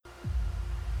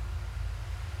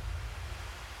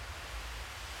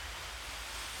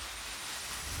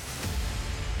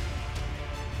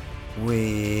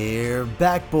We're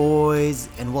back, boys,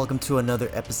 and welcome to another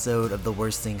episode of the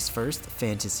Worst Things First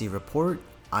Fantasy Report.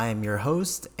 I am your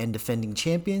host and defending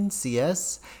champion,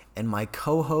 CS, and my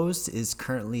co-host is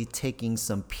currently taking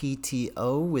some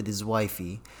PTO with his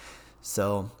wifey.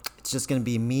 So it's just going to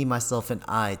be me, myself, and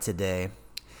I today.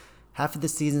 Half of the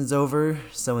season's over,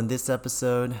 so in this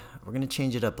episode, we're going to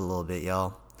change it up a little bit,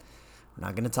 y'all. We're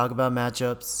not going to talk about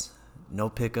matchups, no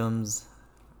pick'ems,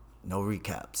 no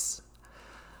recaps.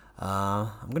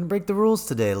 I'm gonna break the rules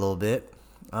today a little bit.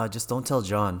 Just don't tell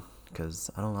John, cause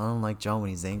I don't like John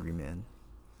when he's angry, man.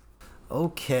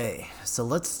 Okay, so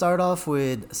let's start off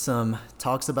with some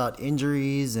talks about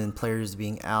injuries and players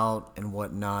being out and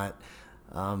whatnot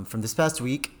from this past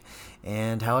week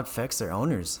and how it affects their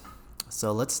owners.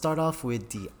 So let's start off with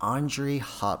DeAndre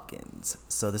Hopkins.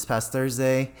 So this past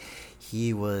Thursday,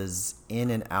 he was in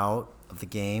and out of the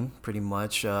game pretty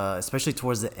much, especially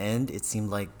towards the end. It seemed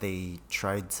like they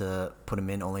tried to put him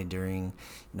in only during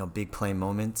big play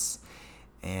moments,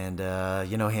 and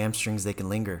hamstrings, they can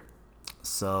linger.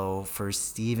 So for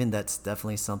Steven, that's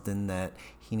definitely something that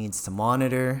he needs to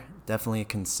monitor. Definitely a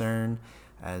concern,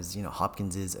 as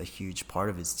Hopkins is a huge part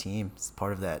of his team. It's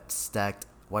part of that stacked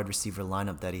wide receiver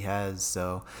lineup that he has.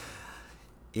 So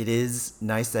it is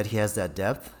nice that he has that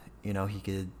depth. He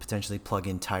could potentially plug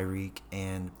in Tyreek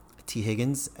and T.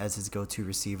 Higgins as his go-to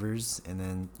receivers, and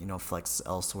then flex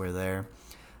elsewhere there.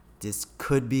 This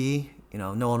could be,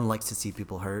 no one likes to see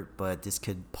people hurt, but this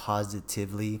could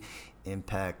positively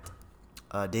impact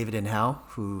David and Howe,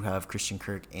 who have Christian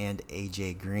Kirk and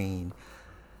AJ Green.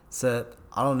 So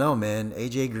I don't know, man.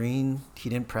 AJ Green, he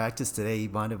didn't practice today. He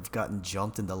might have gotten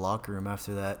jumped in the locker room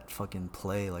after that fucking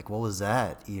play. Like, what was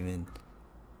that even?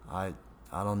 I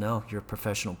don't know. You're a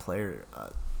professional player.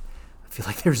 I feel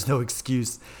like there's no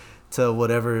excuse to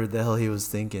whatever the hell he was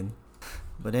thinking.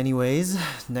 But anyways,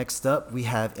 next up we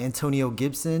have Antonio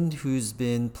Gibson, who's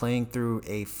been playing through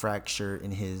a fracture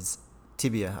in his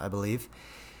tibia, I believe.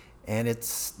 And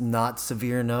it's not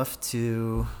severe enough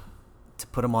to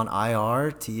put him on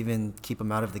IR, to even keep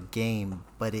him out of the game.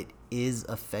 But it is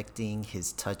affecting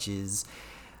his touches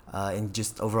and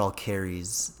just overall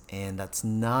carries. And that's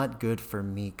not good for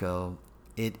Miko.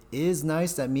 It is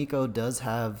nice that Miko does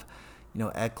have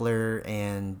Eckler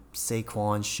and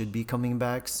Saquon should be coming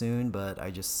back soon, but I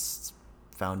just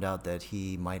found out that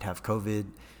he might have COVID,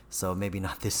 so maybe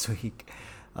not this week,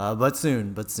 but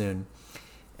soon.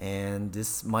 And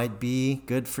this might be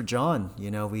good for John.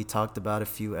 We talked about a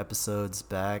few episodes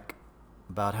back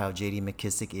about how J.D.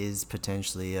 McKissick is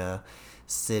potentially a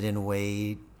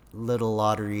sit-and-wait little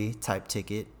lottery type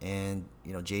ticket, and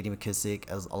J.D.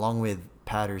 McKissick, along with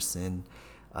Patterson,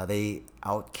 they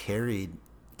out-carried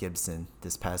Gibson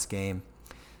this past game.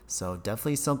 So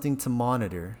definitely something to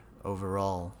monitor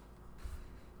overall.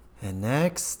 And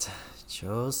next,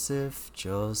 Joseph.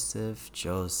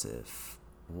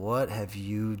 What have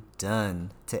you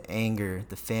done to anger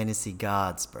the fantasy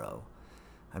gods, bro?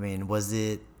 I mean, was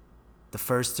it the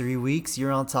first 3 weeks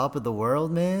you're on top of the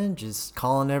world, man? Just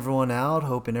calling everyone out,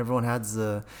 hoping everyone has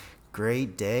a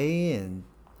great day, and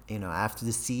after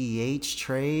the CEH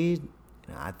trade,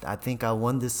 I think I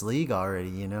won this league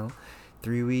already,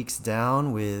 3 weeks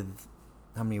down with,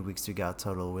 how many weeks we got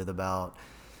total? With about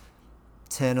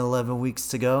 10, 11 weeks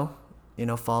to go,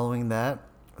 following that.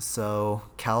 So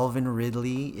Calvin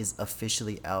Ridley is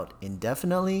officially out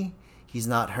indefinitely. He's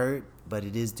not hurt, but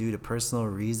it is due to personal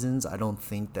reasons. I don't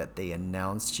think that they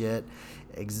announced yet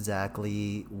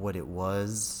exactly what it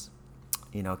was.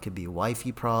 It could be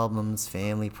wifey problems,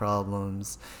 family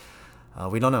problems.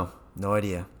 We don't know. No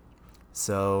idea.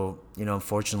 So,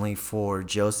 unfortunately for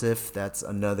Joseph, that's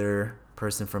another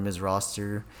person from his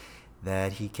roster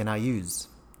that he cannot use.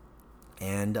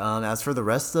 And as for the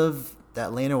rest of the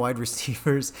Atlanta wide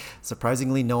receivers,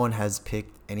 surprisingly, no one has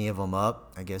picked any of them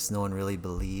up. I guess no one really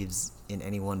believes in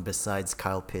anyone besides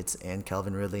Kyle Pitts and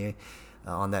Calvin Ridley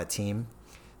on that team.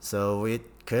 So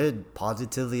it could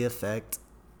positively affect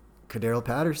Cordarrelle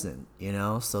Patterson,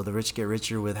 So the rich get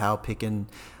richer with Howe picking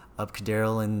up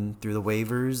Cordarrelle and through the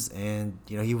waivers, and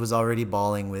he was already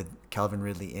balling with Calvin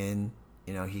Ridley in.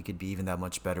 He could be even that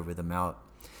much better with him out,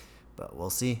 but we'll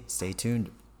see. Stay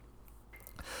tuned.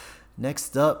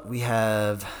 Next up, we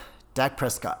have Dak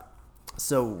Prescott.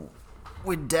 So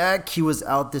with Dak, he was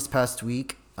out this past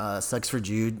week. Sucks for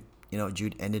Jude.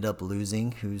 Jude ended up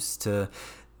losing. Who's to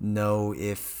know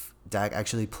if Dak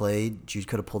actually played? Jude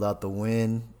could have pulled out the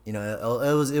win. It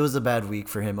was a bad week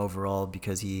for him overall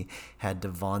because he had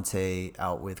Devontae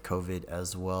out with COVID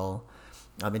as well.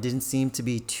 It didn't seem to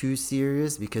be too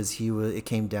serious because it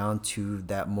came down to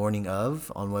that morning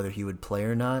of on whether he would play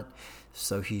or not.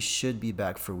 So he should be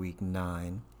back for week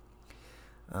 9.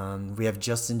 We have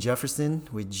Justin Jefferson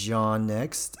with John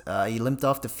next. He limped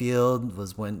off the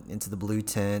field, went into the blue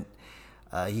tent.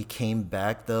 He came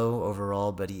back though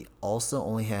overall, but he also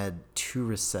only had 2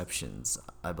 receptions,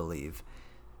 I believe.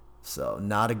 So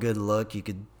not a good look. You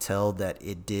could tell that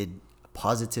it did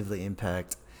positively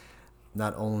impact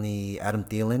not only Adam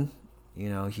Thielen.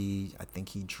 I think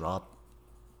he dropped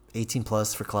 18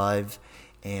 plus for Clive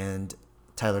and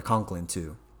Tyler Conklin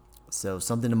too. So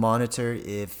something to monitor.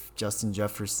 If Justin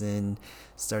Jefferson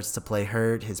starts to play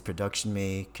hurt, his production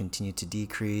may continue to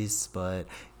decrease. But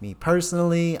me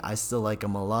personally, I still like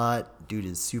him a lot. Dude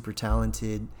is super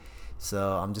talented.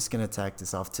 So I'm just going to tack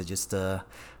this off to just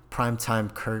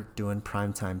primetime Kirk doing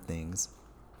primetime things.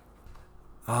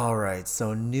 All right,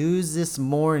 so news this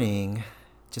morning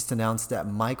just announced that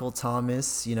Michael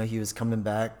Thomas, he was coming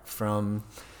back from,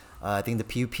 I think, the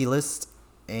PUP list,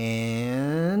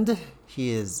 and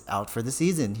he is out for the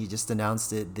season. He just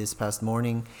announced it this past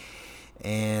morning,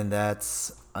 and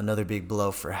that's another big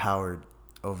blow for Howard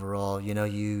overall.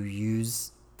 You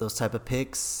use those type of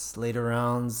picks later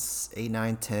rounds, 8,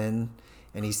 9, 10,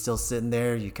 and he's still sitting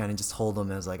there. You kind of just hold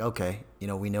him as like, okay,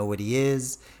 we know what he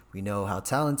is. We know how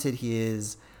talented he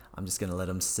is. I'm just going to let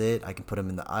him sit. I can put him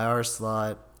in the IR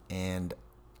slot, and,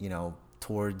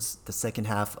 towards the second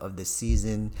half of the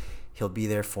season, he'll be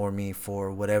there for me for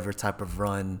whatever type of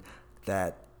run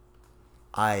that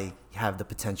I have the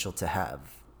potential to have.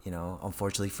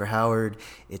 Unfortunately for Howard,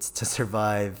 it's to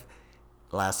survive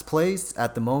last place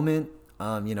at the moment.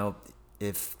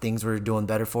 If things were doing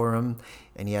better for him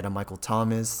and he had a Michael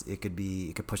Thomas, it could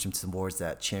push him towards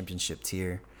that championship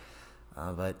tier.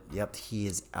 But yep, he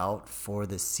is out for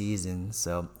the season.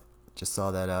 So just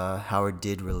saw that Howard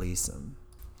did release him.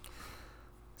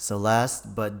 So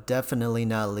last but definitely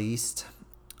not least,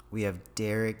 we have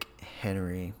Derrick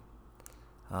Henry.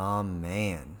 Oh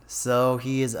man. So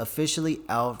he is officially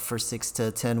out for 6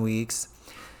 to 10 weeks.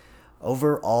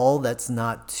 Overall, that's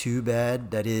not too bad.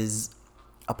 That is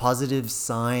a positive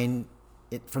sign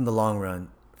from the long run,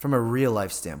 from a real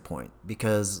life standpoint.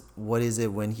 Because what is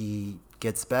it when he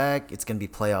gets back? It's going to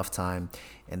be playoff time.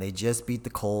 And they just beat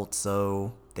the Colts,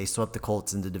 so they swept the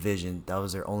Colts in the division. That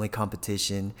was their only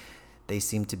competition. They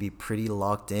seem to be pretty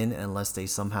locked in unless they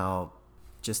somehow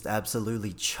just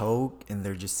absolutely choke and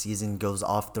their just season goes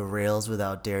off the rails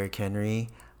without Derrick Henry.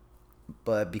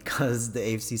 But because the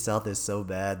AFC South is so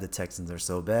bad, the Texans are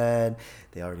so bad,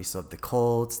 they already swept the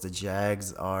Colts, the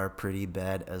Jags are pretty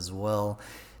bad as well.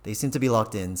 They seem to be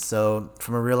locked in. So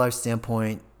from a real life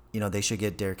standpoint, they should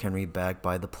get Derrick Henry back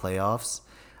by the playoffs.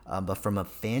 But from a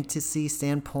fantasy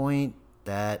standpoint,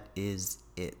 that is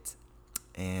it.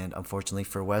 And unfortunately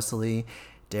for Wesley,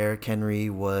 Derrick Henry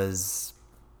was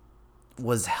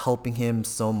helping him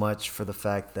so much for the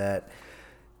fact that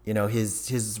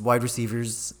his wide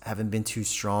receivers haven't been too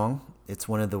strong. It's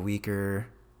one of the weaker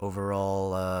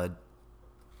overall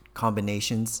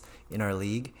combinations in our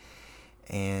league.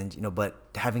 And but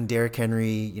having Derrick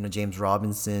Henry, James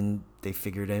Robinson, they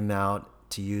figured him out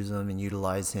to use him and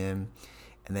utilize him.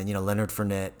 And then Leonard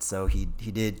Fournette, so he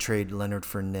did trade Leonard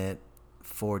Fournette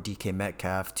for DK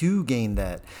Metcalf to gain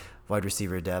that wide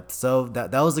receiver depth. So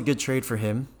that was a good trade for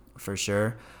him, for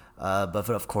sure. But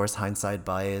of course, hindsight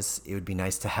bias, it would be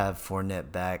nice to have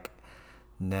Fournette back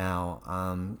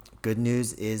now. Good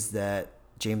news is that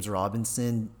James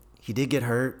Robinson, he did get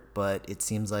hurt, but it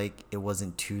seems like it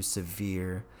wasn't too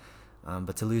severe.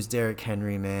 But to lose Derrick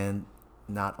Henry, man,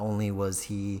 not only was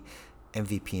he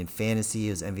MVP in fantasy, he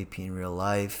was MVP in real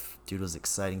life. Dude was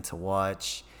exciting to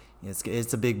watch.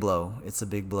 It's a big blow. It's a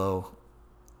big blow,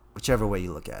 whichever way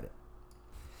you look at it.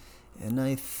 And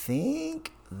I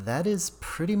think that is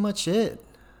pretty much it.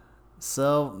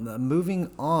 So moving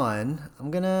on,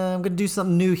 I'm gonna do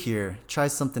something new here. Try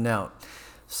something out.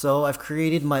 So I've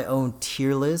created my own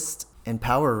tier list and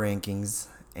power rankings,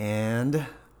 and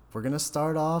we're gonna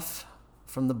start off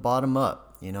from the bottom up.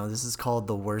 This is called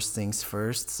the worst things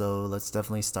first. So let's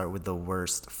definitely start with the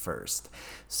worst first.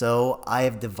 So I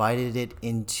have divided it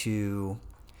into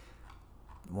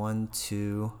 1,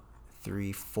 2,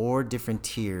 3, 4 different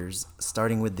tiers,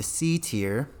 starting with the C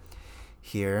tier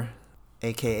here,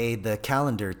 aka the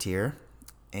calendar tier.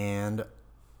 And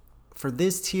for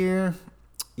this tier,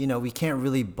 we can't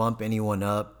really bump anyone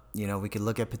up. We could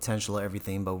look at potential or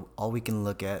everything, but all we can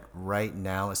look at right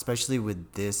now, especially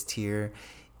with this tier,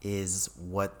 is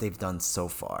what they've done so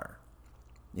far.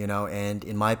 And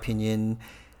in my opinion,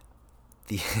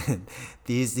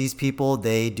 these people,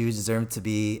 they do deserve to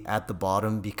be at the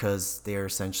bottom because they're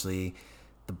essentially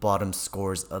the bottom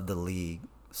scores of the league.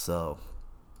 So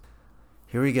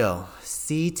here we go.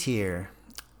 C tier.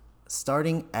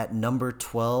 Starting at number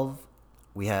 12,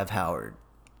 we have Howard.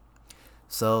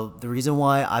 So the reason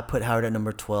why I put Howard at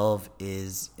number 12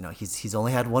 is, he's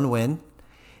only had one win,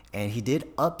 and he did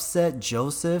upset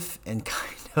Joseph and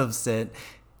kind of set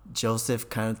Joseph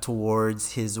kind of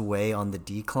towards his way on the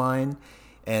decline.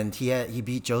 And he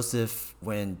beat Joseph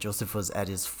when Joseph was at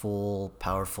his full,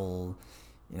 powerful,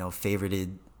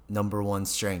 favorited number one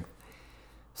strength.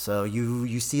 So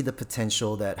you see the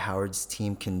potential that Howard's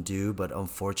team can do, but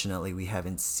unfortunately we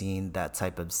haven't seen that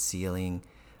type of ceiling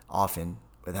often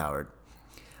with Howard.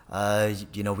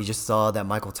 We just saw that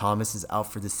Michael Thomas is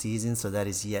out for the season, so that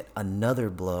is yet another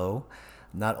blow.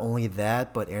 Not only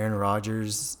that, but Aaron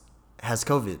Rodgers has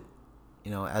COVID.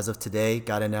 As of today,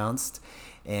 got announced,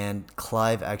 and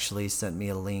Clive actually sent me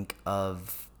a link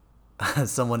of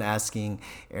someone asking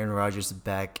Aaron Rodgers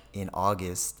back in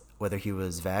August whether he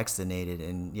was vaccinated,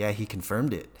 and yeah, he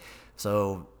confirmed it.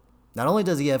 So not only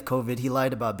does he have COVID, he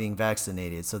lied about being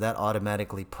vaccinated, so that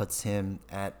automatically puts him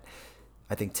at,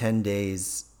 I think, 10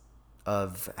 days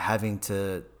of having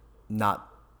to not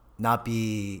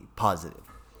be positive.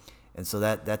 And so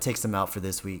that takes him out for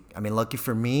this week. I mean, lucky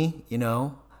for me,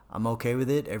 I'm okay with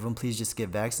it. Everyone please just get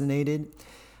vaccinated.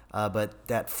 But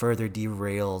that further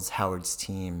derails Howard's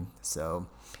team. So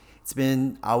it's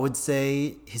been, I would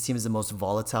say, his team is the most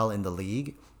volatile in the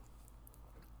league.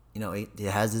 It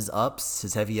has his ups,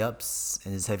 his heavy ups,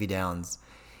 and his heavy downs.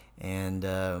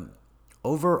 And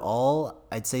overall,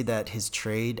 I'd say that his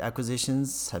trade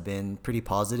acquisitions have been pretty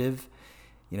positive.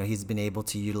 He's been able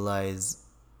to utilize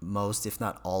most, if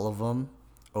not all of them,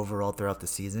 overall throughout the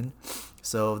season.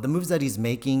 So the moves that he's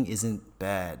making isn't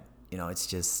bad. It's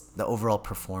just the overall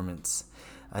performance.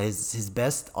 His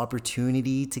best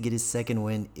opportunity to get his second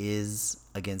win is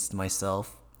against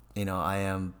myself. I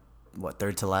am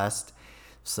third to last.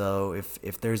 So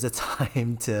if there's a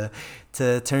time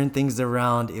to turn things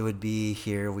around, it would be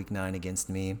here week 9 against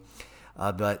me.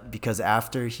 But because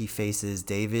after he faces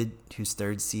David, who's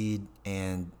third seed,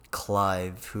 and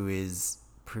Clive, who is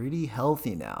pretty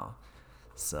healthy now.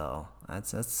 So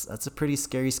that's a pretty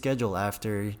scary schedule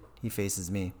after he faces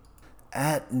me.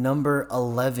 At number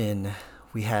 11,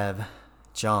 we have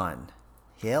John.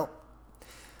 Yep.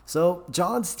 So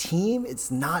John's team,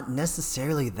 it's not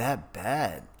necessarily that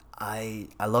bad. I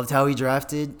loved how he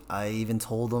drafted. I even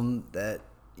told him that,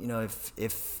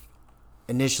 if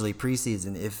initially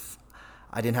preseason, if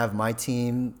I didn't have my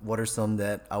team, what are some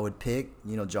that I would pick?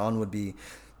 John would be,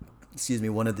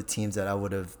 one of the teams that I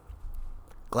would have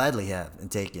gladly have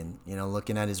and taken.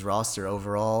 Looking at his roster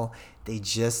overall,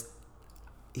 he's just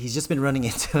been running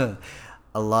into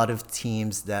a lot of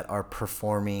teams that are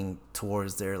performing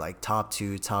towards their top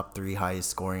 2, top 3 highest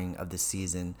scoring of the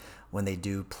season when they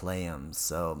do play him.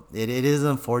 So it is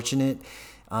unfortunate,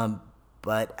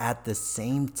 but at the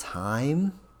same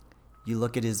time, you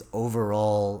look at his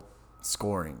overall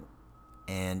scoring,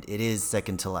 and it is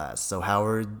second to last. So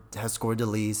Howard has scored the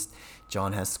least,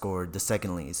 John has scored the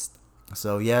second least.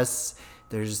 So yes,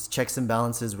 there's checks and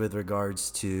balances with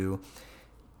regards to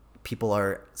people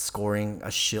are scoring a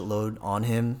shitload on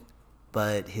him,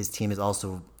 but his team is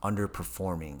also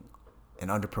underperforming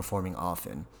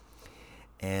often.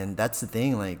 And that's the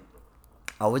thing,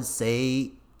 I would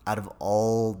say out of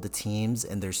all the teams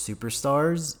and their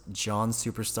superstars, John's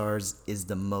superstars is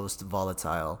the most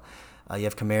volatile. You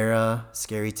have Kamara,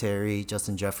 Scary Terry,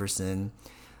 Justin Jefferson.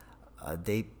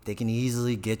 They can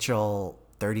easily get y'all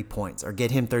 30 points or get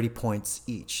him 30 points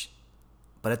each.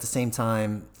 But at the same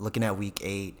time, looking at week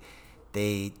 8,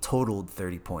 they totaled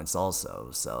 30 points also.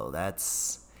 So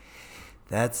that's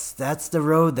the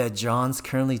road that John's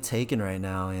currently taking right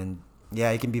now. And yeah,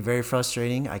 it can be very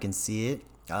frustrating. I can see it.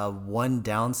 One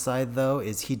downside though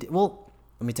is let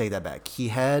me take that back. He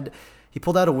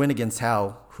pulled out a win against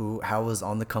Howe was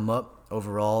on the come up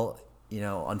overall.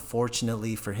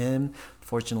 Unfortunately for him,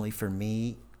 fortunately for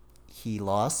me, he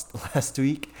lost last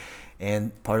week.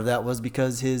 And part of that was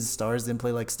because his stars didn't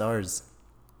play like stars.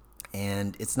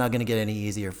 And it's not going to get any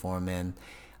easier for him, man.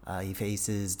 He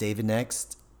faces David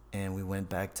next, and we went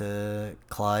back to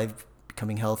Clive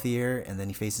becoming healthier, and then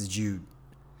he faces Jude.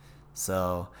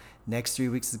 So next 3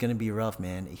 weeks is going to be rough,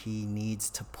 man. He needs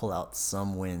to pull out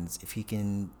some wins. If he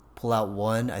can pull out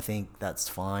one, I think that's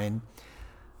fine.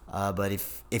 But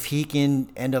if he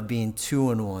can end up being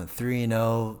 2-1,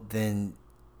 3-0, then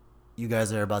you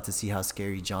guys are about to see how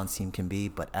scary John's team can be.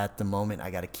 But at the moment, I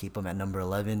got to keep him at number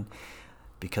 11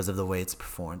 because of the way it's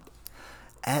performed.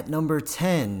 At number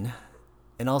 10,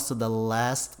 and also the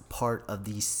last part of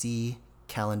the C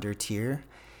calendar tier,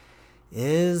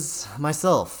 is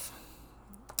myself.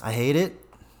 I hate it.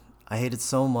 I hate it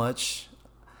so much.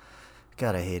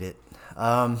 God, I hate it.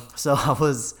 So I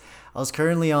was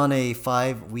currently on a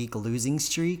 5-week losing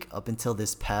streak up until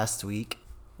this past week.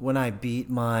 when I beat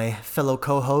my fellow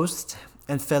co-host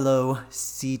and fellow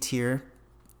C tier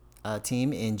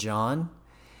team in John.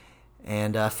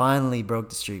 And I finally broke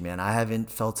the streak, man. I haven't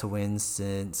felt to win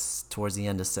since towards the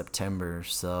end of September.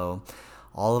 So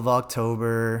all of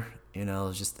October,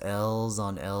 just L's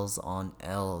on L's on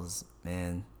L's,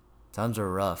 man. Times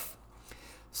are rough.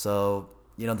 So,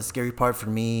 the scary part for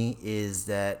me is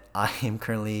that I am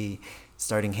currently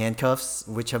starting handcuffs,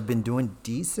 which have been doing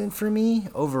decent for me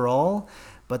overall,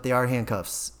 but they are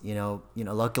handcuffs.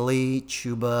 Luckily,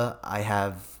 Chuba, I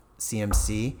have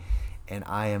CMC, and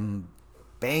I am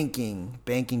banking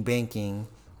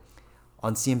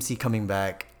on CMC coming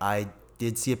back. I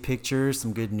did see a picture,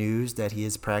 some good news that he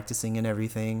is practicing and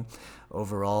everything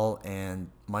overall, and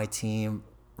my team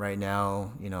right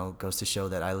now, goes to show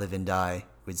that I live and die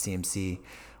with CMC.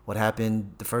 What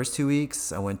happened the first 2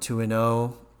 weeks? I went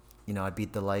 2-0. I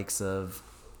beat the likes of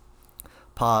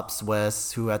Pops,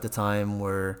 Wes, who at the time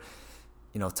were,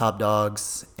 top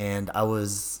dogs, and I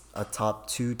was a top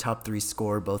 2, top 3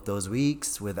 scorer both those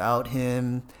weeks. Without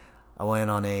him, I went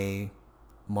on a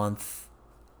month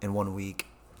and 1 week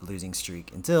losing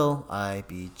streak until I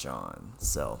beat John.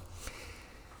 So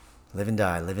live and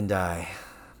die.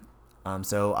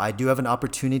 So I do have an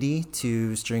opportunity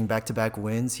to string back-to-back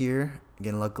wins here.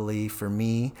 Again, luckily for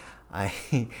me,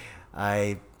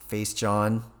 I faced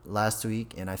John last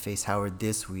week and I faced Howard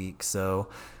this week. So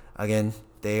again,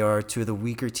 they are two of the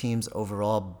weaker teams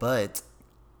overall, but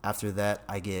after that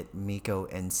I get Miko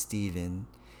and Steven.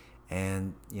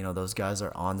 And, those guys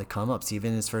are on the come up.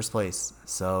 Steven is first place.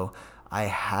 So I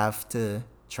have to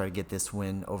try to get this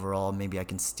win overall. Maybe I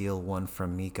can steal one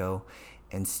from Miko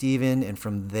and Steven. And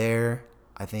from there,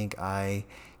 I think I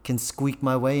can squeak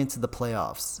my way into the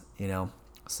playoffs,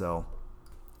 So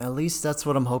at least that's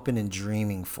what I'm hoping and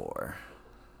dreaming for.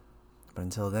 But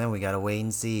until then, we got to wait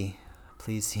and see.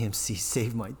 Please, CMC,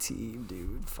 save my team,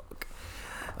 dude. Fuck.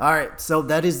 All right, so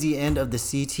that is the end of the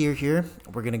C tier here.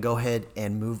 We're going to go ahead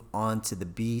and move on to the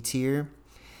B tier.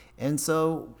 And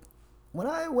so when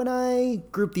I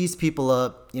group these people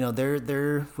up,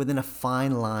 they're within a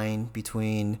fine line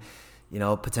between,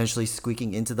 potentially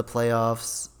squeaking into the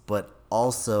playoffs, but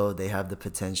also they have the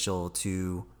potential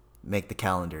to make the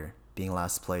calendar, being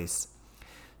last place.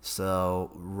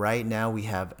 So right now we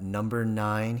have number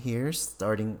 9 here,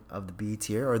 starting of the B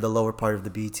tier, or the lower part of the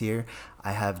B tier.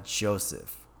 I have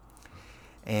Joseph.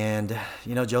 And,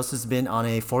 Joseph's been on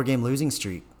a 4-game losing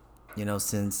streak,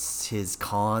 since his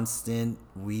constant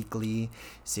weekly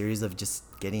series of just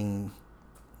getting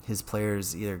his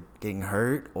players either getting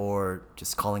hurt or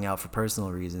just calling out for personal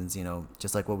reasons,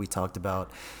 just like what we talked about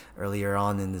earlier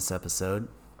on in this episode.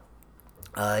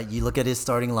 You look at his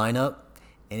starting lineup,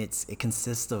 and it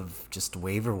consists of just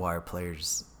waiver wire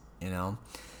players,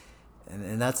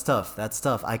 And that's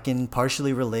tough. I can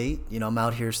partially relate. I'm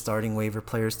out here starting waiver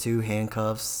players too,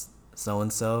 handcuffs,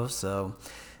 so-and-so. So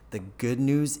the good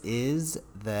news is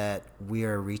that we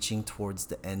are reaching towards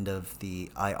the end of the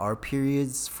IR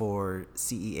periods for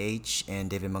CEH and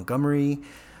David Montgomery.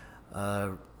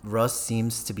 Russ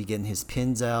seems to be getting his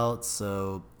pins out.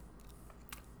 So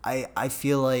I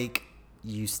feel like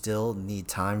you still need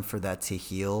time for that to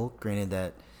heal. Granted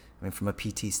that, from a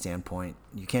PT standpoint,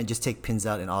 you can't just take pins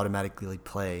out and automatically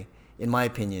play, in my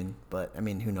opinion. But,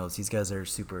 who knows? These guys are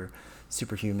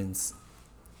superhumans.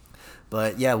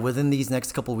 But, yeah, within these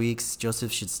next couple weeks,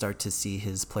 Joseph should start to see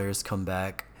his players come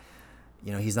back.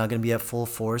 He's not going to be at full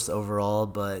force overall,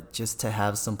 but just to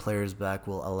have some players back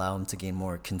will allow him to gain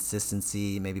more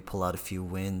consistency, maybe pull out a few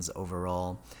wins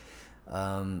overall.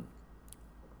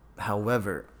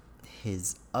 However,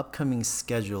 his upcoming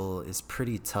schedule is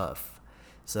pretty tough.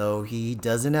 So he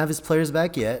doesn't have his players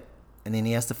back yet, and then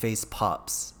he has to face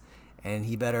Pops. And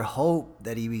he better hope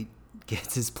that he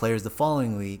gets his players the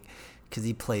following week because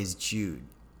he plays Jude.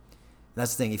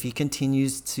 That's the thing. If he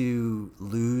continues to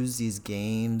lose these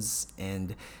games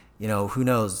and, who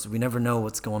knows? We never know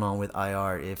what's going on with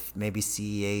IR. If maybe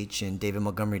CEH and David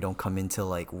Montgomery don't come into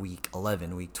like week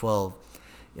 11, week 12,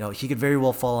 he could very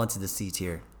well fall onto the C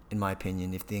tier, in my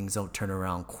opinion, if things don't turn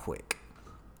around quick.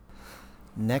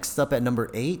 Next up at number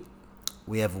 8,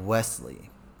 we have Wesley.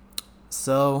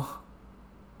 So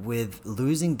with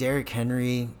losing Derrick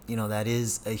Henry, that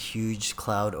is a huge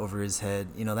cloud over his head.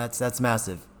 That's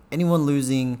massive. Anyone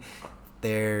losing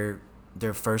their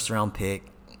first round pick,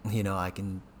 I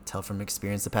can tell from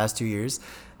experience the past 2 years,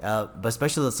 but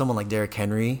especially with someone like Derrick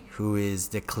Henry, who is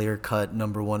the clear-cut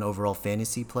number 1 overall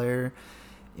fantasy player,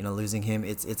 losing him,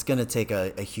 it's going to take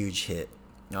a huge hit.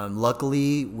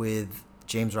 Luckily with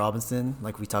James Robinson,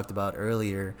 like we talked about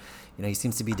earlier, he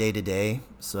seems to be day to day,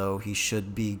 so he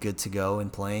should be good to go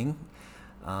and playing.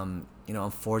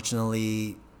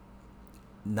 Unfortunately,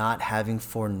 not having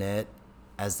Fournette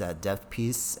as that depth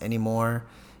piece anymore.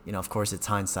 Of course, it's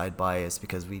hindsight bias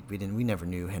because we never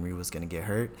knew Henry was going to get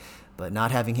hurt, but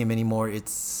not having him anymore,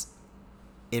 it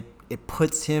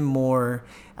puts him more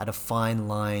at a fine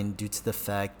line due to the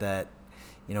fact that,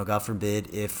 God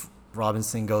forbid, if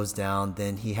Robinson goes down,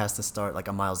 then he has to start like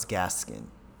a Myles Gaskin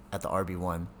at the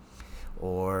RB1.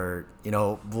 Or,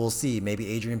 we'll see. Maybe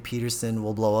Adrian Peterson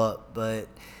will blow up, but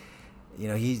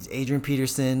he's Adrian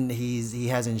Peterson. He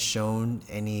hasn't shown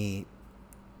any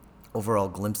overall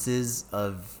glimpses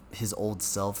of his old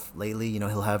self lately.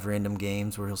 He'll have random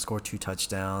games where he'll score 2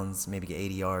 touchdowns, maybe get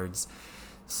 80 yards.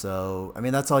 So, I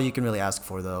mean, that's all you can really ask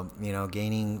for, though.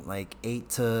 Gaining like 8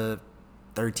 to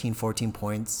 13, 14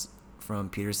 points from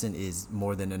Peterson is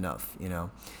more than enough. He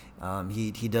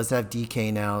does have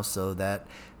DK now, so that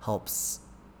helps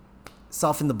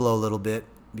soften the blow a little bit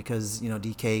because,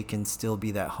 DK can still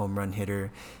be that home run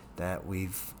hitter that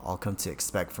we've all come to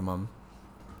expect from him.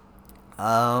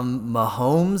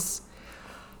 Mahomes,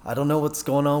 I don't know what's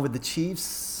going on with the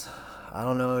Chiefs. I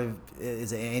don't know if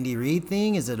is it an Andy Reid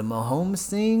thing? Is it a Mahomes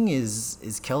thing?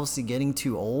 Is Kelsey getting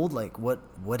too old? Like what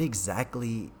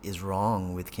exactly is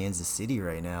wrong with Kansas City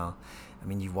right now? I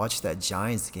mean, you watched that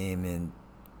Giants game and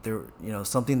there,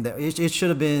 something that it should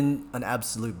have been an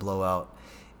absolute blowout.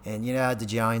 And the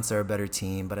Giants are a better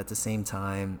team, but at the same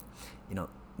time,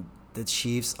 the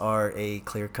Chiefs are a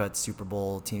clear-cut Super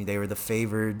Bowl team. They were the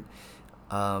favored,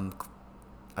 I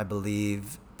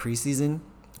believe, preseason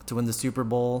to win the Super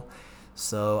Bowl.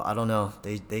 So I don't know.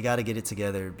 They got to get it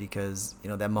together because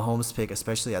that Mahomes pick,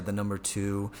 especially at the number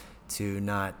 2, to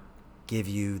not give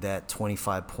you that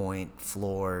 25-point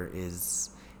floor is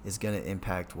going to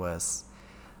impact Wes.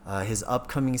 His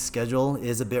upcoming schedule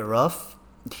is a bit rough.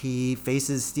 He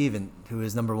faces Steven, who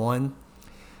is number 1.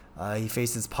 He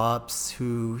faces Pops,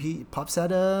 who Pops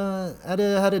had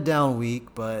a down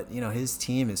week, but his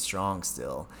team is strong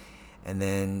still. And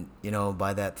then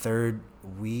by that third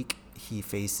week, he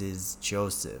faces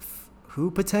Joseph,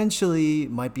 who potentially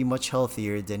might be much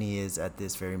healthier than he is at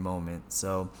this very moment.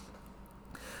 So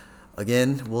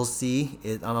again, we'll see.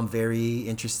 I'm very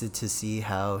interested to see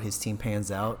how his team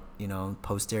pans out,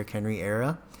 post Derrick Henry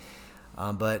era.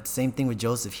 But same thing with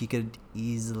Joseph. He could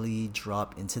easily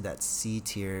drop into that C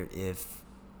tier if,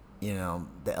 the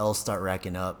L's start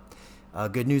racking up.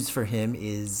 Good news for him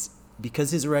is because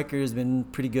his record has been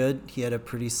pretty good, he had a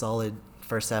pretty solid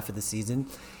first half of the season.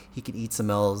 He could eat some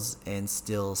L's and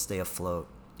still stay afloat,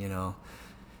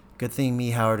 Good thing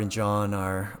me, Howard, and John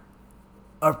are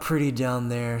pretty down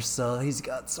there, so he's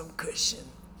got some cushion.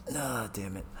 Ah,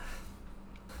 damn it.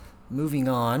 Moving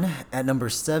on, at number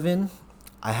 7,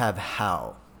 I have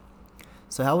Howe.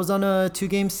 So Howe was on a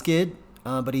 2-game skid,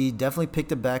 but he definitely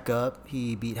picked it back up.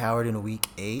 He beat Howard in week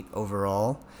 8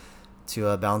 overall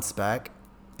to bounce back.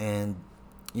 And,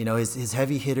 his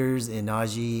heavy hitters in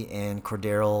Najee and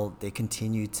Cordero, they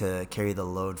continue to carry the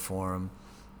load for him,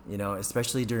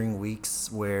 especially during weeks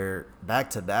where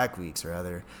back-to-back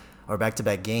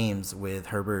games with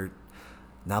Herbert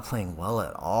not playing well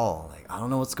at all. Like, I don't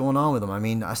know what's going on with him. I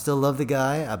mean, I still love the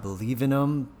guy. I believe in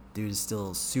him. Dude is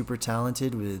still super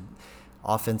talented with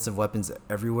offensive weapons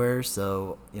everywhere.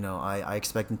 So, I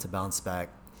expect him to bounce back.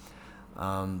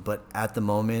 But at the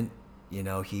moment,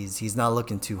 he's not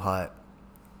looking too hot.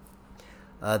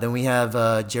 Then we have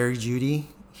Jerry Jeudy.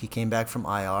 He came back from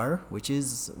IR, which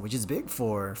is big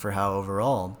for Howe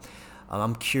overall.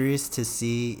 I'm curious to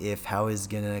see if Howe is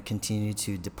going to continue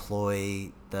to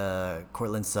deploy the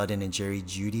Courtland Sutton and Jerry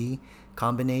Jeudy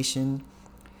combination.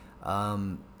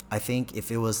 I think if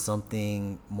it was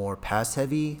something more pass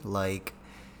heavy, like,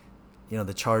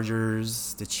 the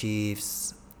Chargers, the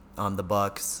Chiefs, the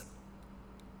Bucks,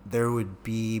 there would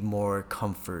be more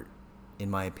comfort,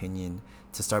 in my opinion,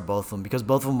 to start both of them because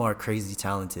both of them are crazy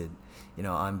talented.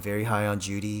 I'm very high on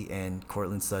Jeudy, and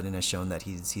Courtland Sutton has shown that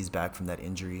he's back from that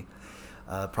injury.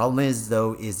 Problem is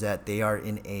that they are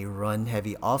in a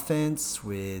run-heavy offense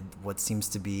with what seems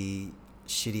to be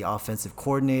shitty offensive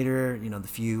coordinator. The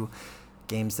few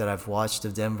games that I've watched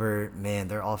of Denver, man,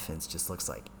 their offense just looks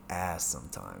like ass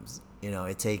sometimes.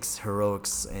 It takes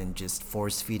heroics and just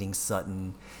force-feeding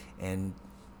Sutton and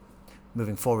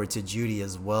moving forward to Jeudy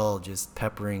as well, just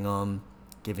peppering them,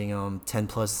 giving them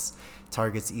 10-plus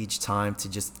targets each time to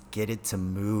just get it to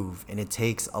move. And it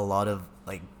takes a lot of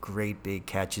great big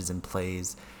catches and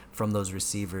plays from those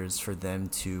receivers for them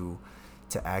to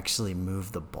actually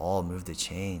move the ball, move the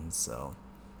chains. So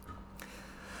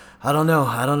I don't know.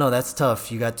 I don't know. That's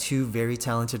tough. You got two very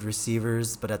talented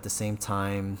receivers, but at the same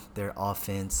time, their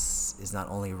offense is not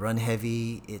only run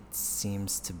heavy, it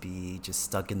seems to be just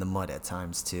stuck in the mud at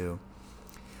times too.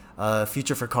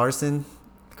 Future for Carson,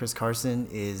 Chris Carson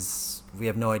is we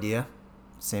have no idea.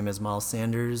 Same as Miles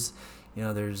Sanders.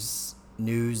 There's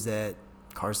news that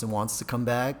Carson wants to come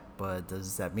back, but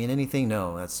does that mean anything?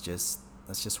 No, that's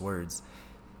just words.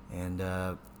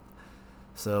 And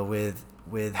so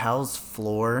with Hal's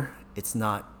floor, it's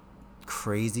not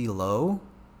crazy low,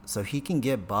 so he can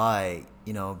get by.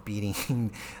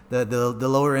 Beating the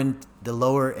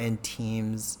lower end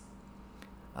teams,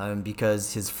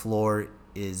 because his floor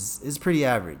is pretty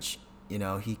average.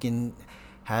 He can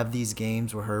have these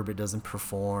games where Herbert doesn't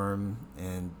perform,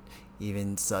 and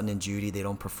even Sutton and Judy, they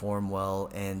don't perform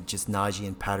well, and just Najee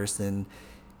and Patterson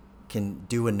can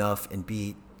do enough and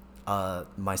beat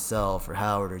myself or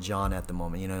Howard or John at the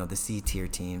moment. The C tier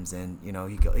teams, and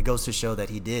it goes to show that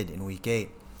he did in Week 8.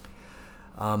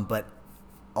 But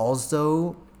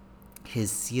also, his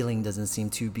ceiling doesn't seem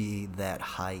to be that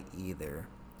high either.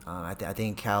 I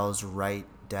think Cal's right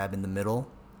dab in the middle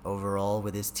overall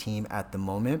with his team at the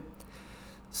moment.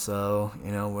 So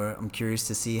I'm curious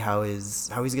to see how he's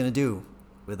gonna do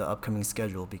with the upcoming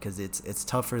schedule, because it's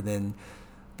tougher than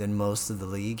most of the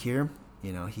league here.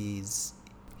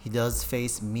 He does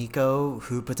face Miko,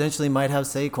 who potentially might have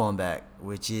Saquon back,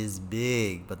 which is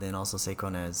big, but then also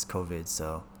Saquon has COVID,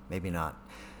 so maybe not.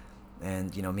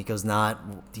 And Miko's not.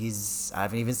 I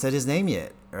haven't even said his name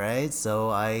yet, right?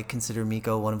 So I consider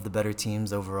Miko one of the better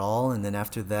teams overall. And then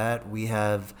after that, we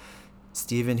have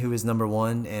Steven, who is number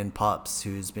one, and Pops,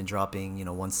 who's been dropping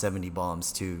 170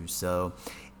 bombs too. So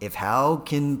if Hal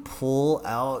can pull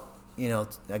out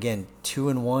again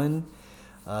 2-1,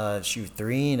 shoot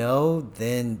 3-0,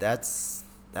 then that's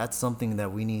something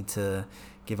that we need to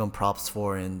give him props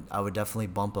for, and I would definitely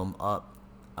bump him up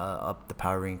the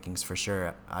power rankings for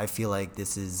sure. I feel like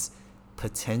this is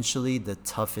potentially the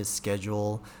toughest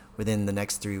schedule within the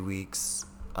next 3 weeks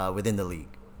within the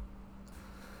league.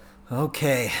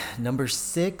 Okay, number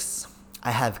 6,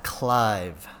 I have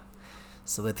Clive.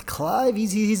 So with Clive,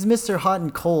 he's Mr. Hot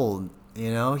and Cold.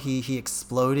 He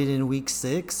exploded in Week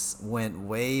 6, went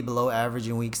way below average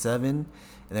in Week 7, and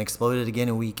then exploded again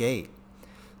in Week 8.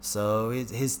 So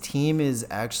his team is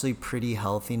actually pretty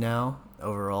healthy now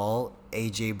overall.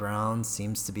 A.J. Brown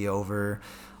seems to be over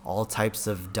all types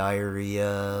of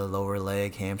diarrhea, lower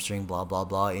leg, hamstring, blah, blah,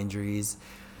 blah injuries.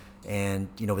 And,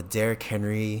 with Derrick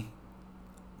Henry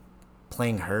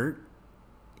playing hurt,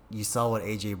 you saw what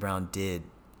A.J. Brown did.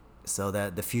 So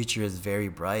that the future is very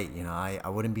bright. I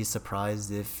wouldn't be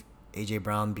surprised if A.J.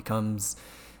 Brown becomes,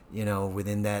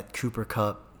 within that Cooper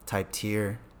Kupp type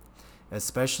tier,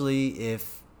 especially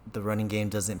if the running game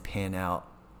doesn't pan out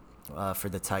for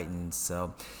the Titans.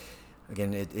 So,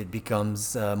 again, it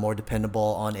becomes more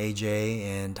dependable on AJ,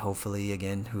 and hopefully,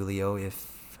 again, Julio,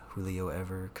 if Julio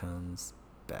ever comes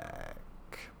back.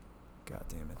 God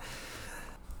damn it.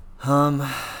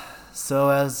 So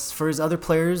as for his other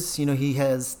players, he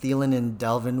has Thielen and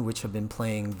Dalvin, which have been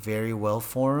playing very well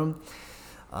for him.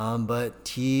 But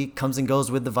he comes and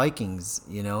goes with the Vikings.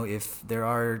 If there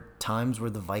are times where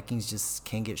the Vikings just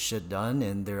can't get shit done,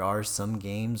 and there are some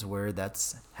games where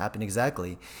that's happened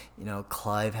exactly.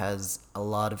 Clive has a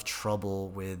lot of trouble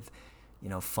with,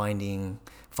 finding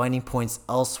points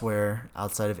elsewhere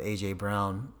outside of A.J.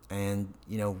 Brown. And,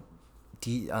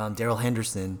 Darrell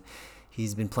Henderson,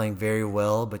 he's been playing very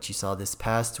well, but you saw this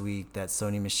past week that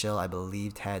Sony Michel, I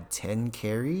believe, had 10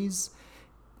 carries.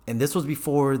 And this was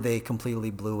before they completely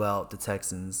blew out the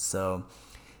Texans. So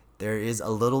there's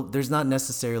not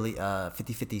necessarily a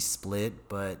 50-50 split,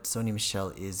 but Sony Michel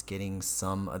is getting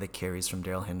some of the carries from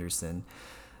Darrell Henderson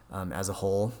as a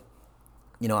whole.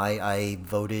 I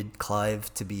voted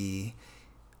Clive to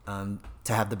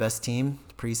have the best team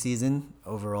preseason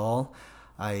overall.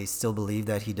 I still believe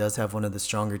that he does have one of the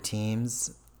stronger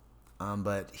teams,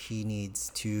 but he needs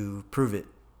to prove it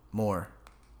more.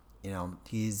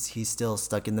 He's still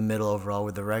stuck in the middle overall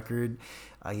with the record.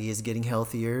 He is getting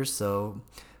healthier, so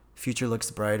future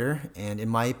looks brighter. And in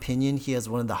my opinion, he has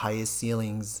one of the highest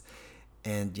ceilings.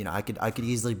 And I could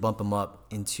easily bump him up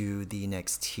into the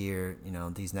next tier.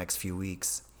 These next few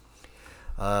weeks.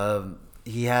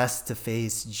 He has to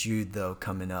face Jude though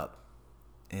coming up.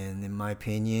 And in my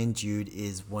opinion, Jude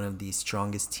is one of the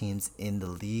strongest teams in the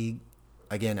league.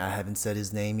 Again, I haven't said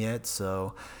his name yet,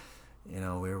 so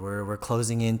we're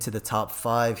closing into the top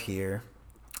 5 here.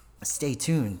 Stay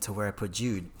tuned to where I put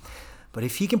Jude. But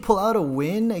if he can pull out a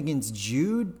win against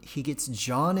Jude, he gets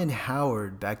John and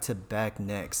Howard back to back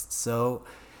next. So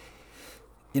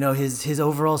his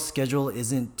overall schedule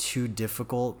isn't too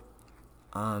difficult.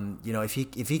 If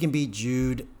he can beat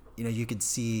Jude, you could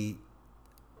see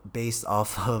based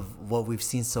off of what we've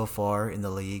seen so far in the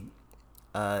league,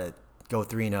 go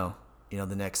 3-0.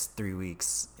 The next 3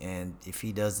 weeks, and if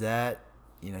he does that,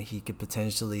 he could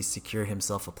potentially secure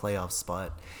himself a playoff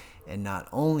spot, and not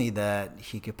only that,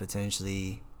 I could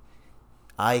potentially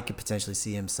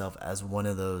see himself as one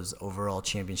of those overall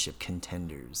championship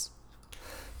contenders.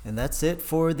 And that's it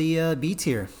for the B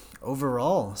tier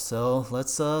overall. So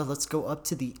let's go up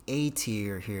to the A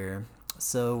tier here.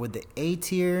 So with the A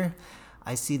tier,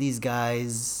 I see these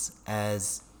guys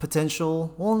as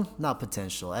potential, well, not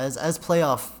potential, as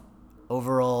playoff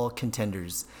overall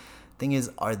contenders. Thing is,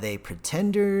 are they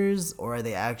pretenders or are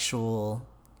they actual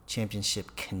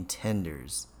championship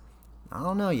contenders? I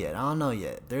don't know yet.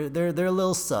 They're a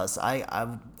little sus.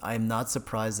 I'm not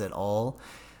surprised at all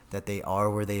that they are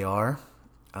where they are.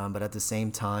 But at the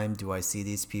same time, do I see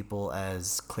these people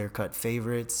as clear-cut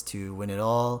favorites to win it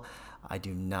all? I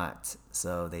do not.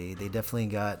 So they definitely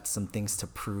got some things to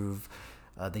prove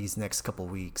these next couple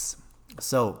weeks.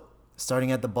 So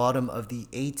starting at the bottom of the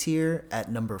A tier at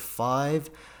number 5,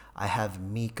 I have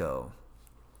Miko.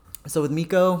 So with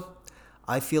Miko,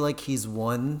 I feel like he's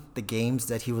won the games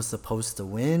that he was supposed to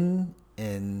win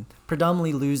and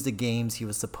predominantly lose the games he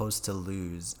was supposed to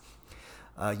lose.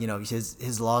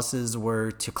 His losses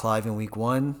were to Clive in week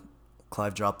 1.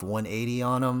 Clive dropped 180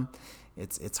 on him.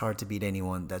 It's hard to beat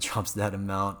anyone that drops that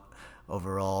amount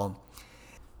overall.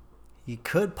 He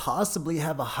could possibly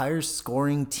have a higher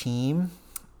scoring team,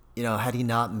 had he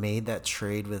not made that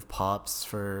trade with Pops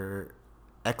for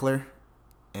Eckler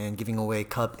and giving away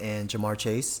Cup and Jamar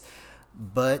Chase.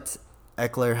 But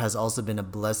Eckler has also been a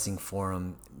blessing for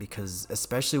him because,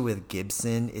 especially with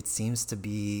Gibson, it seems to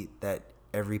be that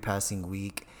every passing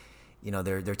week,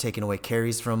 they're taking away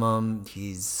carries from him.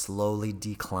 He's slowly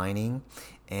declining.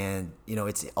 And,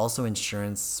 it's also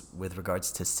insurance with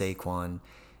regards to Saquon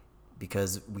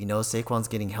because we know Saquon's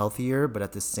getting healthier, but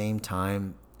at the same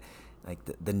time, like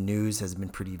the news has been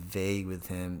pretty vague with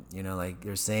him. Like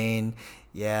they're saying,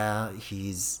 yeah,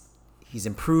 he's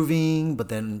improving, but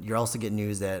then you're also getting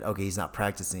news that, okay, he's not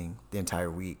practicing the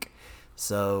entire week.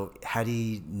 So had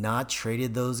he not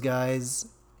traded those guys,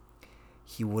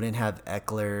 he wouldn't have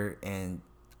Eckler, and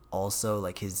also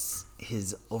like his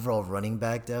overall running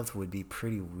back depth would be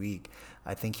pretty weak.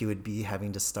 I think he would be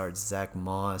having to start Zach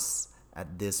Moss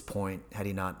at this point had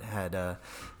he not had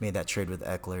made that trade with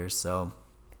Eckler. So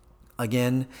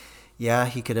again, yeah,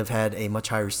 he could have had a much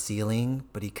higher ceiling,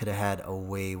 but he could have had a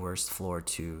way worse floor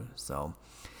too. So,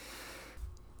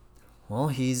 well,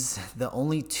 he's the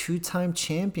only 2-time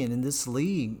champion in this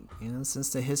league,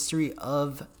 since the history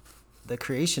of the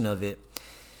creation of it.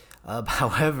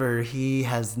 However, he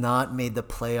has not made the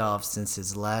playoffs since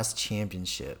his last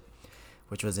championship,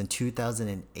 which was in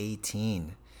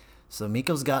 2018. So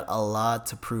Miko's got a lot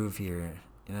to prove here.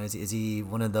 Is he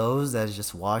one of those that is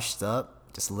just washed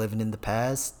up, just living in the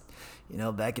past?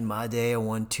 Back in my day, I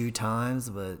won 2 times,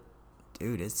 but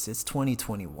dude, it's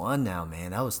 2021 now,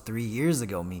 man. That was 3 years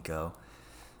ago, Miko.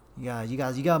 You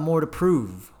got more to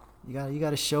prove. You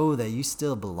got to show that you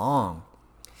still belong.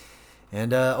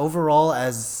 And overall,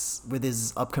 as with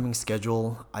his upcoming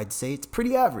schedule, I'd say it's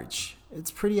pretty average.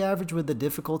 It's pretty average with the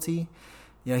difficulty.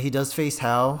 He does face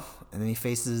Hal, and then he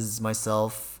faces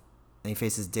myself, and he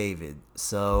faces David.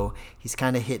 So he's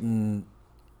kind of hitting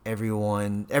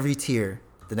every tier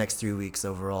the next 3 weeks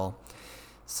overall.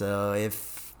 So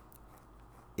if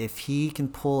he can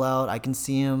pull out, I can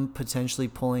see him potentially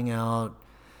pulling out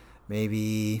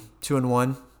maybe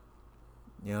 2-1.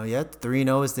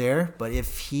 3-0 is there, but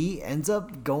if he ends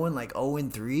up going like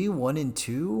 0-3,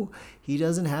 1-2, he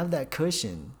doesn't have that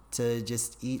cushion to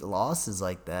just eat losses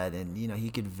like that, and he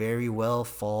could very well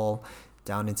fall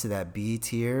down into that B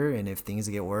tier. And if things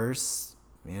get worse,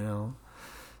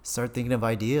 start thinking of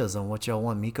ideas on what y'all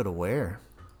want Miko to wear.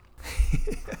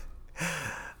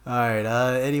 All right.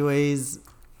 Anyways,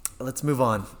 let's move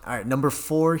on. All right, number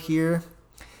 4 here,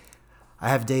 I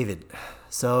have David.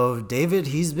 So David,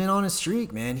 he's been on a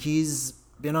streak, man. He's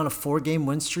been on a 4-game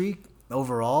win streak.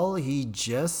 Overall, he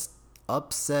just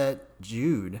upset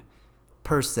Jude,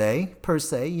 per se.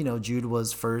 Jude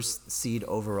was first seed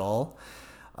overall.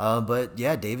 But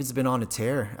yeah, David's been on a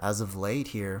tear as of late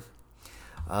here.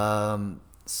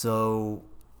 So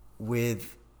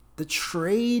with the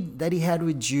trade that he had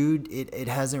with Jude, it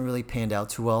hasn't really panned out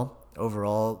too well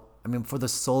overall. I mean, for the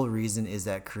sole reason is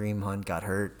that Kareem Hunt got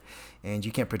hurt, and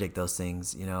you can't predict those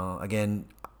things. Again,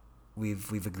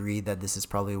 we've agreed that this is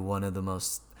probably one of the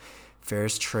most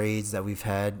fairest trades that we've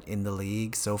had in the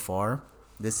league so far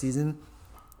this season.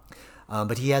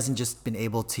 But he hasn't just been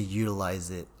able to utilize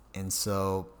it, and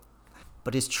so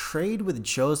But his trade with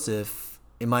Joseph,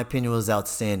 in my opinion, was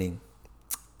outstanding.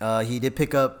 He did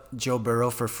pick up Joe Burrow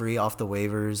for free off the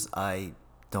waivers. I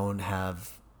don't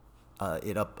have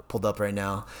it up pulled up right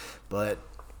now, but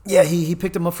yeah, he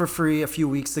picked him up for free a few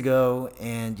weeks ago,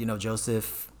 and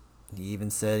Joseph, he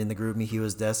even said in the group me he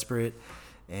was desperate,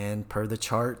 and per the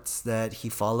charts that he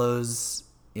follows,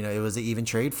 it was an even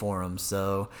trade for him.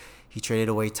 So he traded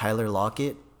away Tyler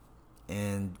Lockett,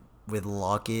 and with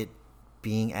Lockett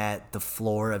being at the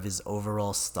floor of his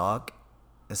overall stock,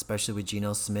 especially with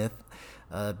Geno Smith,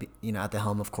 at the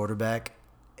helm of quarterback,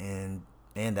 and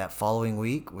that following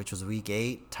week, which was week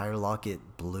 8, Tyler Lockett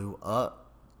blew up.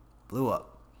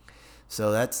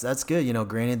 So that's good.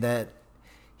 Granted that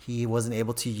he wasn't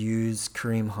able to use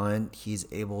Kareem Hunt, he's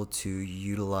able to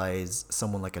utilize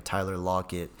someone like a Tyler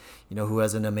Lockett, who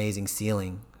has an amazing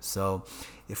ceiling. So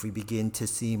if we begin to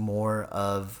see more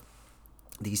of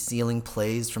these ceiling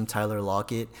plays from Tyler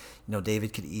Lockett,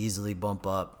 David could easily bump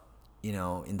up,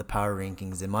 in the power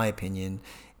rankings, in my opinion,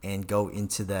 and go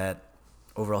into that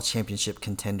overall championship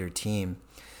contender team.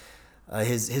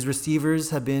 His receivers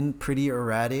have been pretty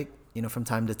erratic, from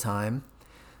time to time,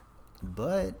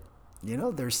 but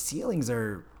their ceilings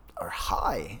are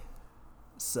high.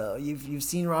 So you've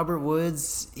seen Robert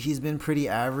Woods. He's been pretty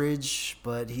average,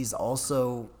 but he's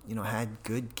also had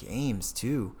good games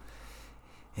too.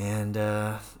 And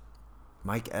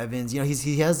Mike Evans,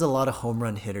 he has a lot of home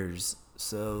run hitters.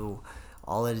 So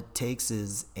all it takes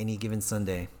is any given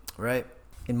Sunday, right?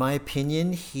 In my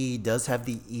opinion, he does have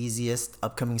the easiest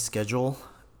upcoming schedule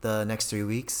the next 3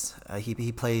 weeks.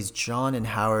 He plays John and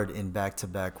Howard in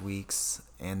back-to-back weeks,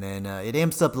 and then it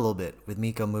amps up a little bit with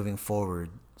Miko moving forward.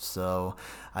 So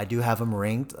I do have him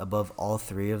ranked above all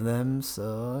 3 of them.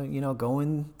 So,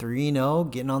 going 3-0,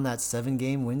 getting on that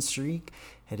 7-game win streak,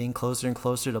 heading closer and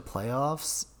closer to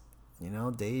playoffs.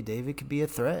 David could be a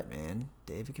threat, man.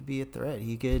 David could be a threat.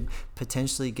 He could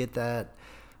potentially get that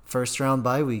first round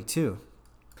bye week too.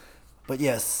 But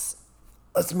yes,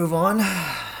 let's move on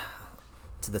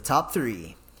to the top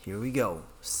 3. Here we go.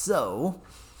 So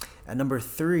at number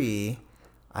 3,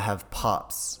 I have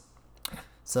Pops.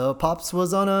 So Pops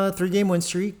was on a 3-game win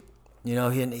streak.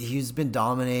 He's been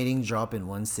dominating, dropping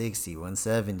 160,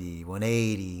 170,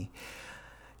 180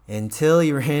 until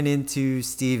he ran into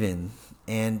Steven.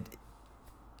 And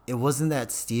it wasn't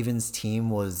that Steven's team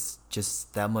was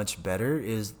just that much better.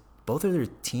 It was both of their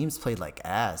teams played like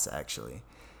ass, actually.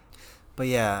 But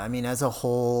yeah, I mean, as a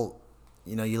whole,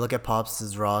 you look at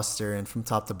Pops' roster, and from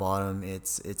top to bottom,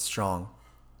 it's strong.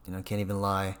 Can't even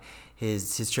lie.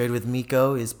 His trade with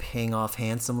Miko is paying off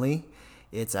handsomely.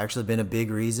 It's actually been a big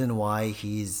reason why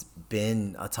he's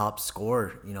been a top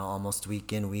scorer, almost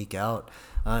week in, week out.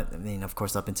 Of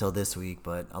course, up until this week,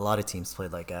 but a lot of teams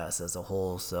played like ass as a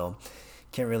whole, so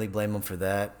can't really blame him for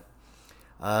that.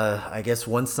 I guess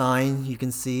one sign you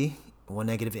can see, one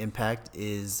negative impact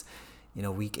is,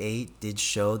 week 8 did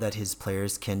show that his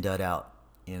players can dud out.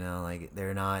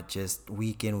 They're not just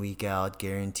week in, week out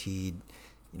guaranteed,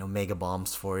 mega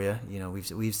bombs for you.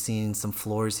 We've seen some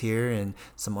floors here and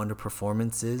some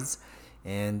underperformances.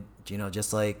 And,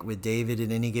 just like with David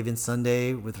in any given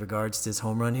Sunday with regards to his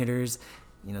home run hitters,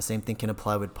 same thing can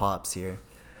apply with Pops here.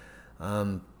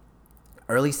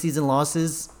 Early season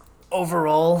losses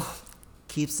overall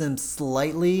keeps him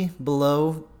slightly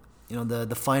below,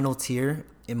 the final tier,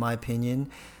 in my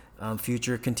opinion.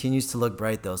 Future continues to look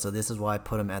bright though, so this is why I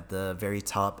put him at the very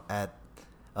top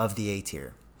of the A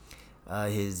tier.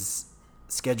 His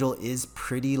schedule is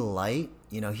pretty light.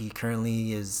 He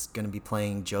currently is going to be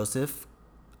playing Joseph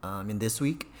in this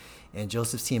week, and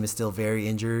Joseph's team is still very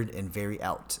injured and very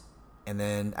out. And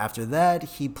then after that,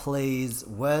 he plays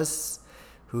Wes,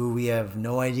 who we have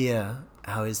no idea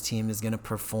how his team is going to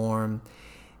perform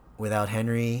without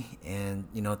Henry. And,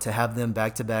 to have them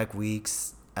back-to-back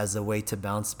weeks as a way to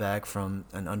bounce back from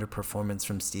an underperformance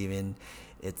from Steven,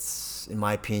 it's, in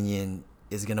my opinion,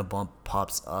 is going to bump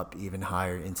Pops up even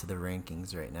higher into the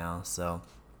rankings right now. So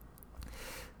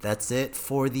that's it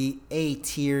for the A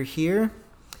tier here.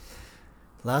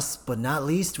 Last but not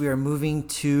least, we are moving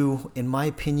to, in my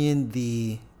opinion,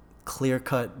 the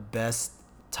clear-cut best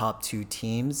top 2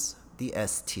 teams, the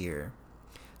S tier.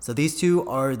 So these two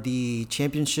are the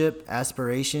championship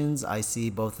aspirations. I see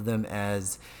both of them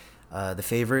as the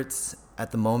favorites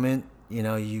at the moment.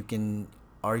 You can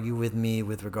argue with me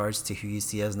with regards to who you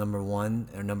see as number 1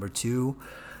 or number 2,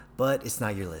 but it's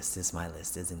not your list. It's my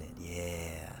list, isn't it?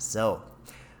 Yeah. So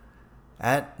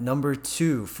at number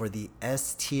 2 for the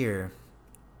S tier,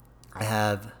 I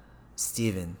have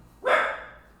Steven.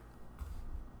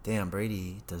 Damn,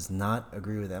 Brady does not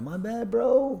agree with that. My bad,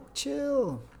 bro.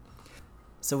 Chill.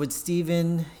 So with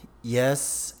Steven,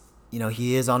 yes,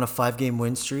 he is on a 5 game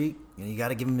win streak. You got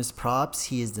to give him his props.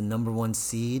 He is the number 1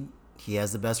 seed. He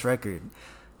has the best record.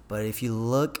 But if you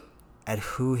look at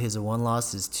who his one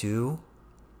loss is to,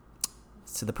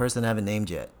 it's to the person I haven't named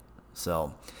yet.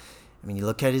 So, you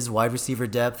look at his wide receiver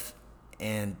depth,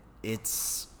 and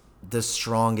it's the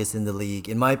strongest in the league,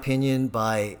 in my opinion,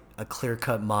 by a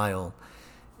clear-cut mile.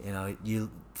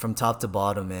 You from top to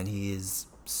bottom, man, he is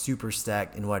super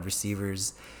stacked in wide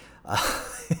receivers.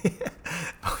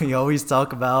 We always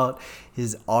talk about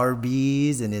his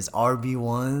RBs and his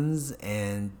RB1s,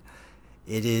 and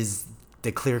it is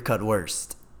the clear-cut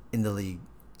worst in the league,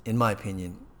 in my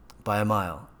opinion, by a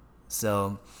mile.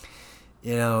 So,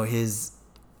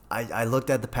 I looked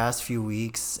at the past few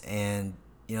weeks, and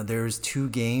there's 2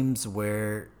 games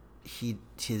where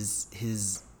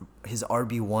his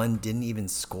RB1 didn't even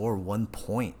score 1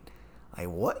 point. Like,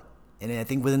 what? And I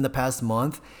think within the past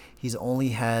month, he's only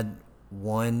had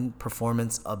 1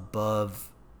 performance above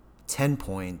 10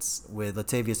 points with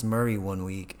Latavius Murray 1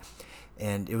 week,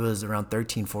 and it was around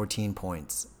 13, 14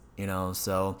 points.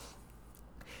 So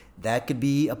that could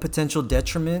be a potential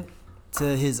detriment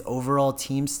to his overall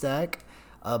team stack.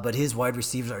 But his wide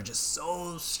receivers are just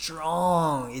so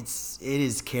strong. It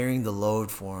is carrying the load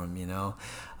for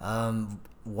him.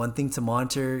 One thing to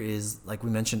monitor is, like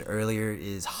we mentioned earlier,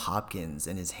 is Hopkins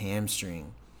and his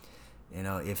hamstring.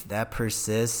 If that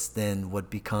persists, then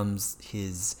what becomes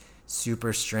his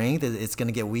super strength, it's going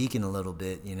to get weakened a little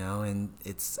bit, and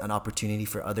it's an opportunity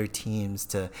for other teams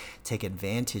to take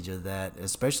advantage of that,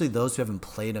 especially those who haven't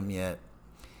played him yet,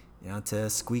 to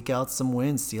squeak out some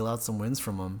wins, steal out some wins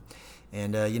from him.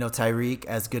 And, Tyreek,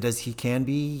 as good as he can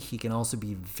be, he can also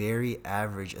be very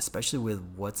average, especially with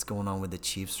what's going on with the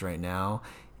Chiefs right now.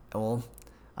 Well,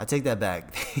 I take that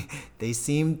back.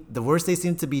 The worse they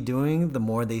seem to be doing, the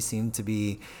more they seem to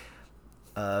be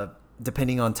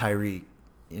depending on Tyreek,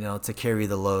 to carry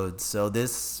the load. So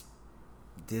this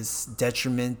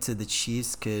detriment to the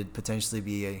Chiefs could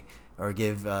potentially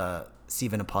give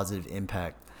Steven a positive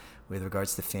impact with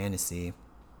regards to fantasy.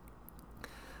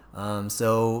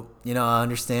 So, I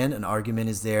understand an argument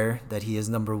is there that he is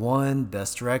number 1,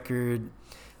 best record,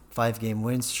 5-game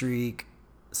win streak.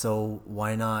 So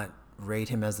why not rate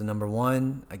him as the number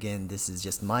 1? Again, this is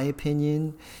just my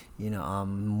opinion.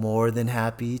 I'm more than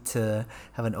happy to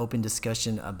have an open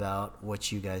discussion about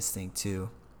what you guys think too.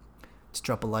 Just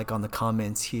drop a like on the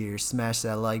comments here, smash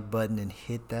that like button, and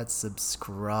hit that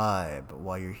subscribe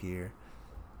while you're here.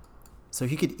 So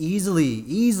he could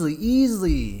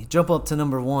easily jump up to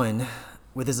number 1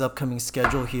 with his upcoming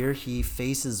schedule here. He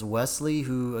faces Wesley,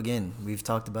 who, again, we've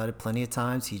talked about it plenty of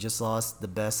times. He just lost the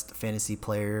best fantasy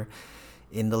player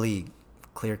in the league,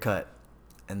 clear cut.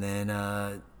 And then,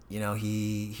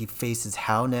 he faces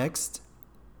Howe next,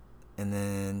 and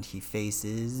then he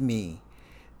faces me.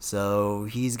 So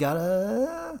he's got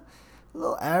a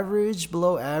little average,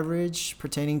 below average,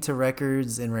 pertaining to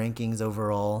records and rankings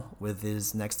overall with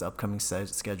his next upcoming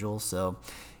schedule. So,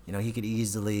 he could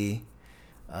easily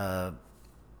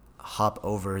hop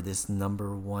over this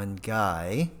number 1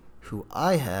 guy who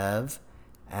I have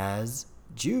as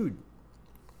Jude.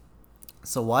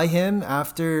 So why him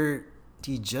after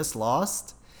he just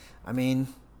lost?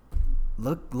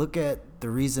 Look at the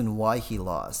reason why he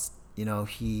lost.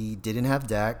 He didn't have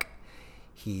Dak.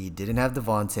 He didn't have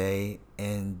Devontae,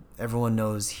 and everyone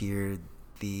knows here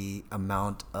the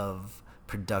amount of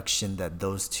production that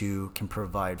those 2 can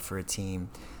provide for a team.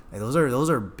 Like, those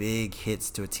are big hits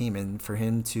to a team, and for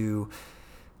him to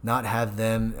not have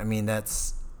them,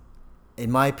 that's,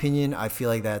 in my opinion, I feel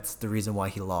like that's the reason why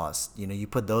he lost. You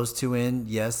put those 2 in,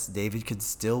 yes, David could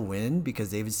still win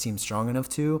because David's team's strong enough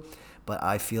to, but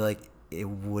I feel like it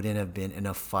wouldn't have been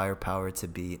enough firepower to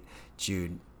beat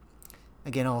Jude.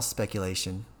 Again, all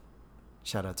speculation.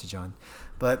 Shout out to John.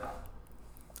 But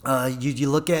you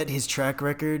look at his track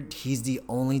record, he's the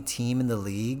only team in the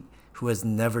league who has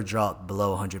never dropped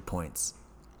below 100 points.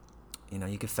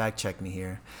 You can fact check me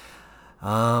here.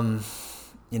 A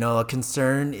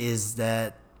concern is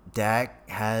that Dak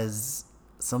has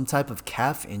some type of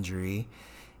calf injury,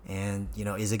 and,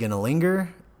 is it going to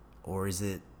linger or is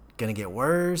it going to get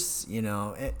worse?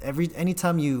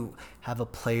 Anytime you have a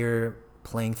player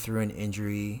playing through an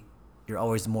injury, you're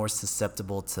always more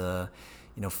susceptible to,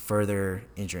 further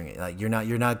injuring it. Like, you're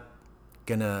not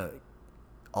gonna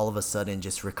all of a sudden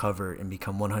just recover and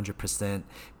become 100%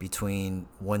 between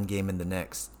one game and the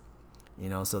next.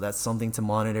 So that's something to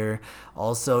monitor.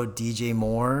 Also, DJ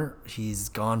Moore, he's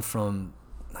gone from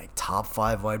like top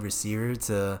 5 wide receiver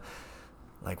to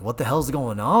like, what the hell's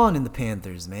going on in the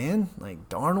Panthers, man? Like,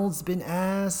 Darnold's been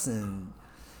ass, and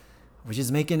which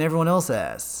is making everyone else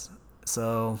ass.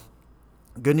 So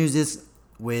good news is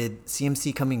with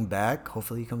CMC coming back,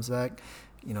 hopefully he comes back,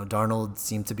 Darnold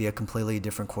seemed to be a completely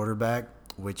different quarterback,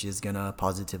 which is going to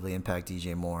positively impact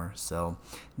DJ Moore. So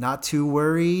not too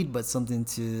worried, but something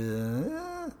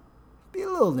to be a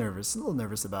little nervous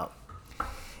about.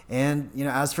 And,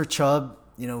 as for Chubb,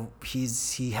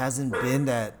 he hasn't been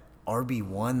that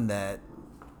RB1 that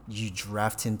you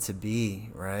draft him to be,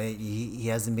 right? He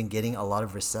hasn't been getting a lot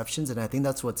of receptions, and I think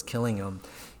that's what's killing him.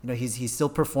 He's still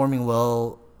performing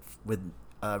well with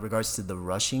regards to the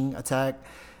rushing attack,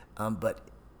 but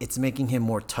it's making him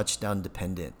more touchdown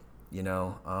dependent.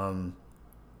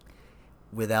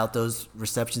 Without those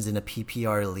receptions in a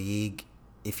PPR league,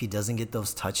 if he doesn't get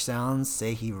those touchdowns,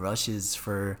 say he rushes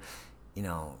for,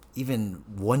 even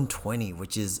 120,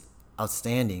 which is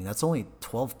outstanding. That's only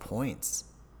 12 points,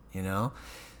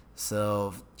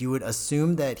 So you would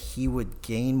assume that he would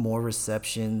gain more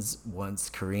receptions once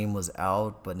Kareem was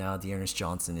out, but now Dearness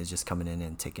Johnson is just coming in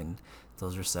and taking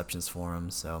those receptions for him.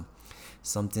 So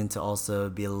something to also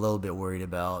be a little bit worried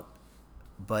about.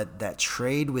 But that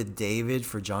trade with David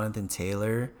for Jonathan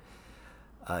Taylor,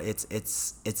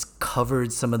 it's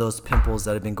covered some of those pimples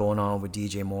that have been going on with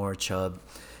DJ Moore, Chubb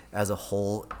as a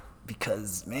whole,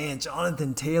 because man,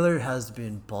 Jonathan Taylor has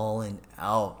been balling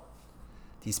out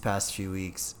these past few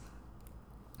weeks.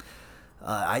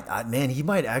 He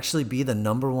might actually be the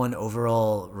number 1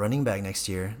 overall running back next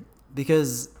year,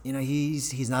 because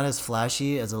he's not as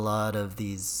flashy as a lot of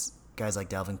these guys like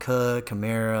Dalvin Cook,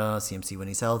 Kamara, CMC when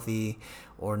he's healthy,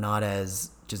 or not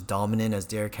as just dominant as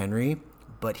Derrick Henry,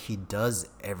 but he does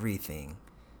everything.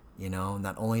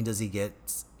 Not only does he get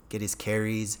his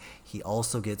carries, he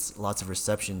also gets lots of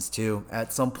receptions too.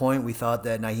 At some point, we thought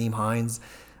that Nyheim Hines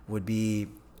would be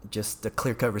just a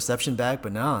clear-cut reception back,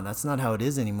 but no, that's not how it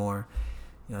is anymore.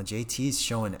 JT's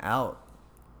showing out.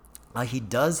 He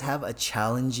does have a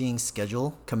challenging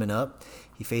schedule coming up.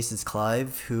 He faces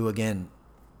Clive, who, again,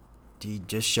 he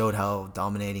just showed how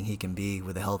dominating he can be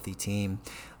with a healthy team.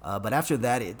 But after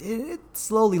that, it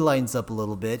slowly lightens up a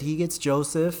little bit. He gets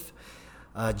Joseph,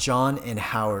 John, and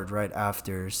Howard right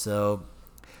after. So,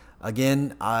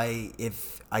 again,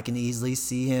 if I can easily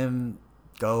see him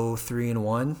go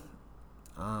 3-1,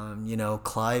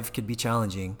 Clive could be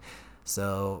challenging.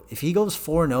 So if he goes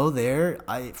 4-0 there,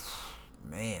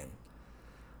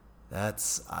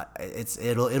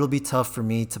 it'll be tough for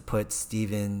me to put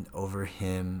Steven over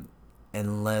him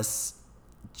unless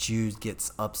Jude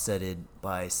gets upsetted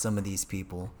by some of these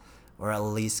people, or at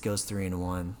least goes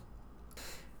 3-1.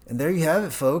 And there you have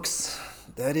it, folks.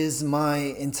 That is my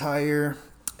entire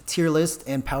tier list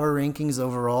and power rankings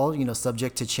overall,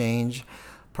 subject to change.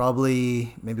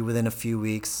 Probably maybe within a few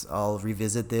weeks, I'll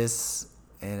revisit this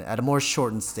and at a more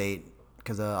shortened state,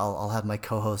 because I'll have my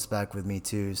co-host back with me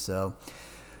too. So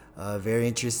very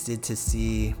interested to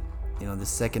see, the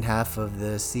second half of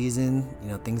the season.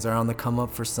 Things are on the come up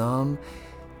for some.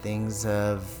 Things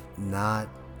have not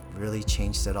really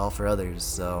changed at all for others.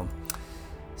 So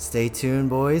stay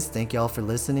tuned, boys. Thank y'all for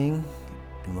listening,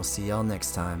 and we'll see y'all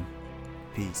next time.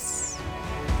 Peace.